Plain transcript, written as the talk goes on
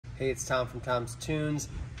Hey, it's Tom from Tom's Tunes.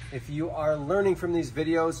 If you are learning from these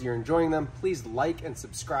videos, you're enjoying them, please like and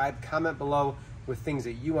subscribe, comment below with things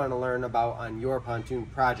that you want to learn about on your pontoon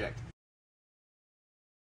project.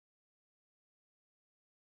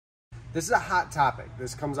 This is a hot topic.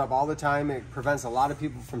 This comes up all the time. It prevents a lot of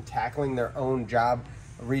people from tackling their own job,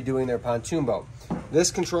 redoing their pontoon boat.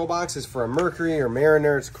 This control box is for a Mercury or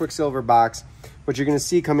Mariner. It's a Quicksilver box. What you're going to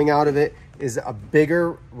see coming out of it is a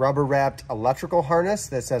bigger rubber wrapped electrical harness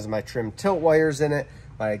that says my trim tilt wires in it,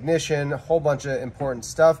 my ignition, a whole bunch of important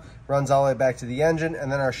stuff, runs all the way back to the engine,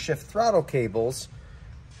 and then our shift throttle cables,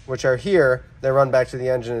 which are here, they run back to the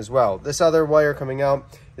engine as well. This other wire coming out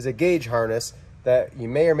is a gauge harness that you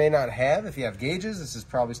may or may not have. If you have gauges, this is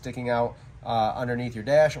probably sticking out underneath your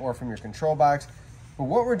dash or from your control box. But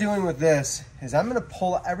what we're doing with this is I'm gonna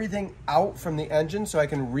pull everything out from the engine so I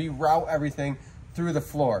can reroute everything through the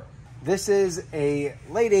floor. This is a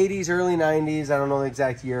late 80s, early 90s, I don't know the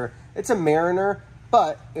exact year. It's a Mariner,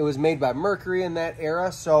 but it was made by Mercury in that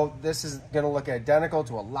era, so this is gonna look identical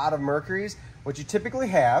to a lot of Mercuries. What you typically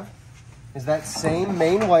have is that same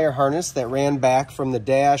main wire harness that ran back from the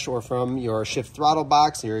dash or from your shift throttle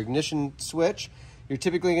box, your ignition switch. You're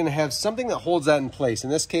typically going to have something that holds that in place. In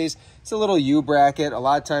this case, it's a little U-bracket. A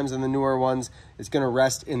lot of times in the newer ones, it's going to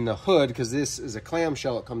rest in the hood because this is a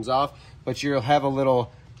clamshell, it comes off, but you'll have a little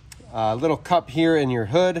cup here in your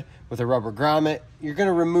hood with a rubber grommet. You're going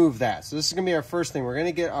to remove that. So this is going to be our first thing. We're going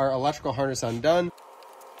to get our electrical harness undone.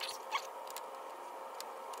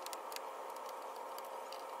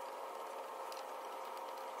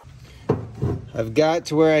 I've got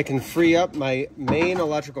to where I can free up my main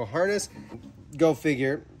electrical harness. Go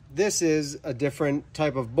figure, this is a different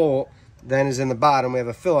type of bolt than is in the bottom. We have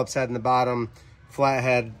a Phillips head in the bottom, flat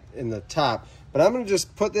head in the top. But I'm gonna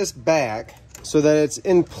just put this back so that it's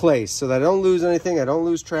in place, so that I don't lose anything, I don't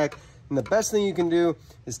lose track. And the best thing you can do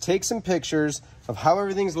is take some pictures of how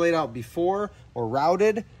everything's laid out before or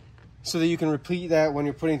routed so that you can repeat that when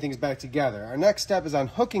you're putting things back together. Our next step is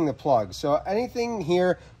unhooking the plug. So anything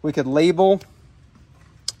here we could label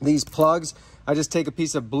these plugs. I just take a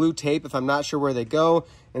piece of blue tape if I'm not sure where they go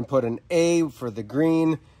and put an A for the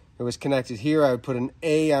green. It was connected here. I would put an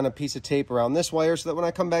A on a piece of tape around this wire so that when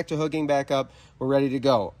I come back to hooking back up, we're ready to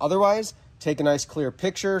go. Otherwise, take a nice clear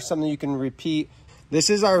picture, something you can repeat.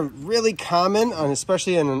 This is our really common,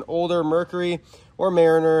 especially in an older Mercury or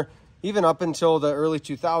Mariner, even up until the early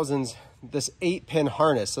 2000s, this 8-pin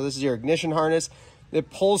harness. So this is your ignition harness.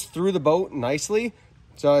 It pulls through the boat nicely.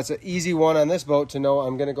 So it's an easy one on this boat to know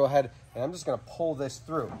I'm gonna go ahead and I'm just gonna pull this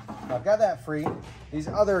through. Now I've got that free. These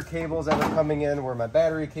other cables that are coming in were my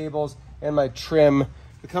battery cables and my trim.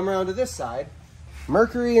 We come around to this side.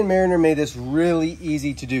 Mercury and Mariner made this really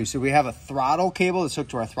easy to do. So we have a throttle cable that's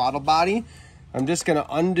hooked to our throttle body. I'm just gonna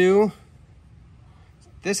undo.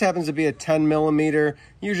 This happens to be a 10 millimeter.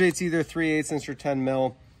 Usually it's either 3/8 inch or 10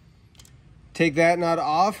 mil. Take that nut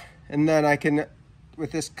off, and then I can,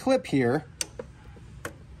 with this clip here,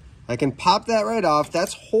 I can pop that right off.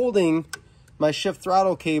 That's holding my shift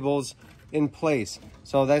throttle cables in place.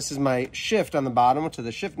 So this is my shift on the bottom to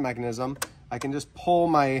the shift mechanism. I can just pull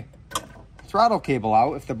my throttle cable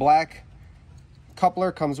out. If the black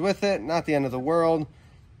coupler comes with it, not the end of the world.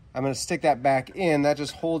 I'm gonna stick that back in. That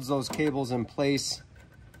just holds those cables in place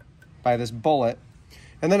by this bullet.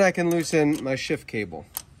 And then I can loosen my shift cable.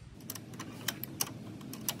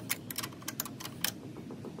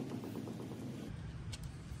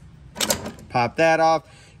 Pop that off.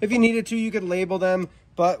 If you needed to, you could label them,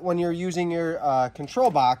 but when you're using your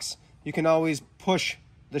control box, you can always push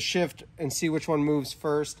the shift and see which one moves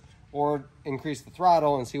first, or increase the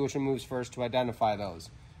throttle and see which one moves first to identify those.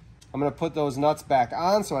 I'm gonna put those nuts back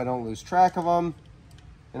on so I don't lose track of them.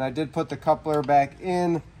 And I did put the coupler back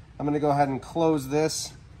in. I'm gonna go ahead and close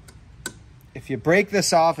this. If you break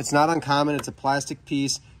this off, it's not uncommon, it's a plastic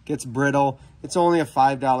piece, gets brittle. It's only a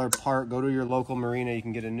 $5 part. Go to your local marina, you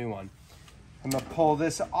can get a new one. I'm gonna pull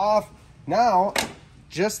this off. Now,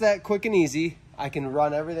 just that quick and easy, I can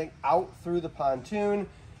run everything out through the pontoon.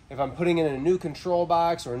 If I'm putting in a new control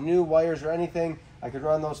box or new wires or anything, I could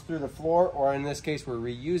run those through the floor, or in this case, we're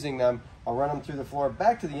reusing them. I'll run them through the floor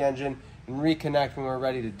back to the engine and reconnect when we're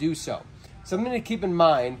ready to do so. Something to keep in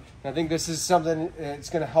mind, and I think this is something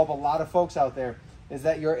that's gonna help a lot of folks out there, is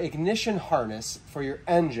that your ignition harness for your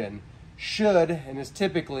engine should, and is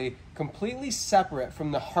typically, completely separate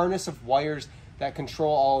from the harness of wires that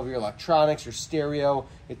control all of your electronics, your stereo.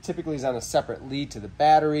 It typically is on a separate lead to the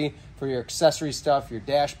battery for your accessory stuff, your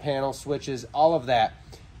dash panel, switches, all of that.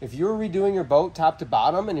 If you're redoing your boat top to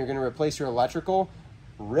bottom and you're gonna replace your electrical,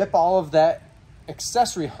 rip all of that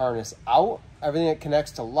accessory harness out, everything that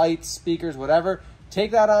connects to lights, speakers, whatever,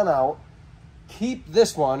 Take that on out. Keep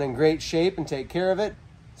this one in great shape and take care of it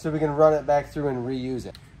so we can run it back through and reuse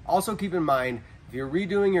it. Also keep in mind, if you're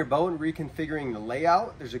redoing your boat and reconfiguring the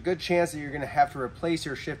layout, there's a good chance that you're going to have to replace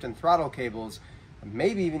your shift and throttle cables,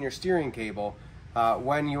 maybe even your steering cable,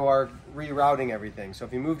 when you are rerouting everything. So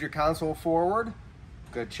if you moved your console forward,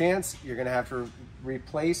 good chance you're going to have to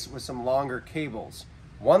replace with some longer cables.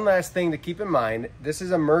 One last thing to keep in mind, this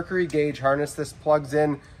is a Mercury gauge harness. This plugs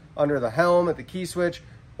in under the helm at the key switch,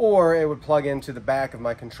 or it would plug into the back of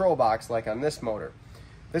my control box like on this motor.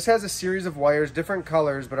 This has a series of wires, different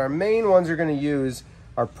colors, but our main ones you're going to use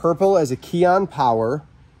are purple as a key on power,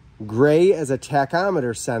 gray as a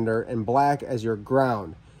tachometer sender, and black as your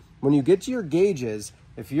ground. When you get to your gauges,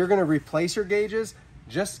 if you're going to replace your gauges,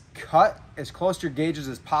 just cut as close to your gauges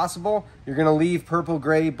as possible. You're going to leave purple,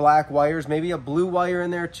 gray, black wires, maybe a blue wire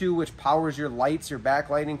in there too, which powers your lights, your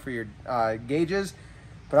backlighting for your gauges.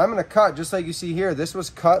 But I'm going to cut just like you see here. This was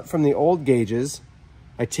cut from the old gauges.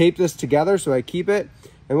 I taped this together so I keep it.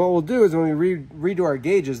 And what we'll do is when we redo our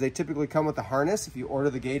gauges, they typically come with a harness. If you order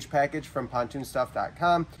the gauge package from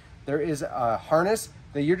pontoonstuff.com, there is a harness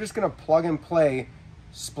that you're just going to plug and play,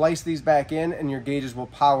 splice these back in, and your gauges will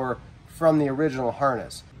power from the original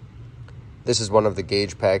harness. This is one of the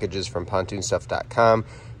gauge packages from pontoonstuff.com,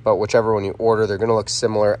 but whichever one you order, they're going to look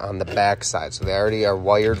similar on the back side. So they already are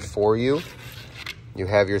wired for you. You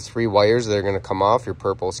have your 3 wires that are going to come off. Your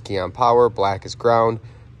purple is key on power, black is ground,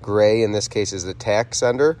 gray in this case is the tach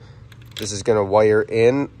sender. This is going to wire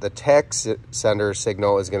in. The tach sender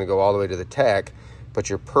signal is going to go all the way to the tach, but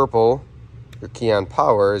your purple, your key on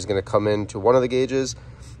power, is going to come into one of the gauges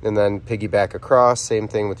and then piggyback across. Same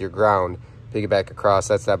thing with your ground, piggyback across.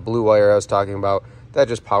 That's that blue wire I was talking about. That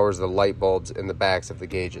just powers the light bulbs in the backs of the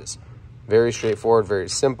gauges. Very straightforward, very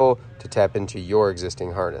simple to tap into your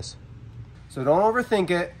existing harness. So don't overthink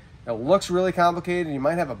it. It looks really complicated. You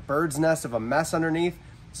might have a bird's nest of a mess underneath.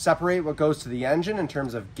 Separate what goes to the engine in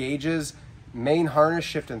terms of gauges, main harness,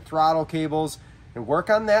 shift and throttle cables, and work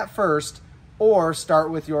on that first, or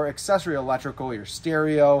start with your accessory electrical, your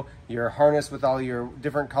stereo, your harness with all your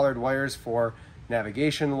different colored wires for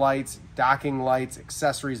navigation lights, docking lights,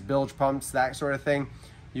 accessories, bilge pumps, that sort of thing.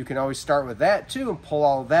 You can always start with that too and pull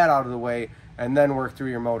all of that out of the way and then work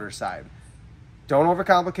through your motor side. Don't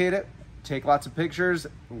overcomplicate it. Take lots of pictures,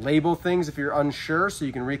 label things if you're unsure so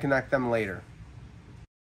you can reconnect them later.